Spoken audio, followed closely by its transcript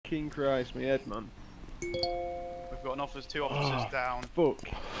fucking Christ, my head, man. We've got two officers down. Fuck.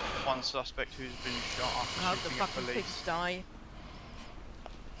 One suspect who's been shot after How the shooting at fucking police. pigs die?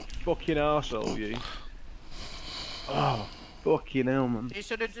 Fucking arsehole, you. Oh, fucking hell, man. You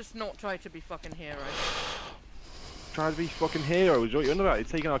should have just not tried to be fucking heroes. Try to be fucking heroes. What are you on about? You're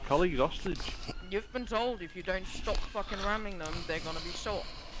taking our colleagues hostage. You've been told if you don't stop fucking ramming them, they're gonna be shot.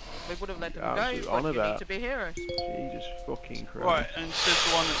 We would have let them Absolute go, honour but you that. need to be heroes. Jesus fucking Christ. Right, and says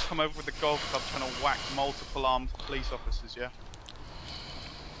the one that's come over with the golf club trying to whack multiple armed police officers, yeah?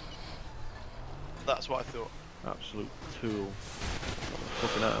 That's what I thought. Absolute tool.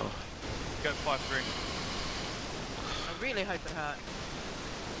 Fucking hell. Go 5-3. I really hope it hurt.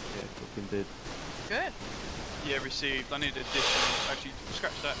 Yeah, fucking did. Good. Yeah, received. I need additions. Actually,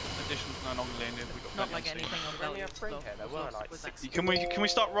 scratch that. Additions no longer needed. We got Not plenty like on scene. anything on Only value a free stuff. here, there were like 60. Can we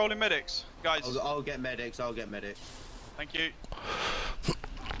start rolling medics, guys? I'll get medics, I'll get medics. Thank you.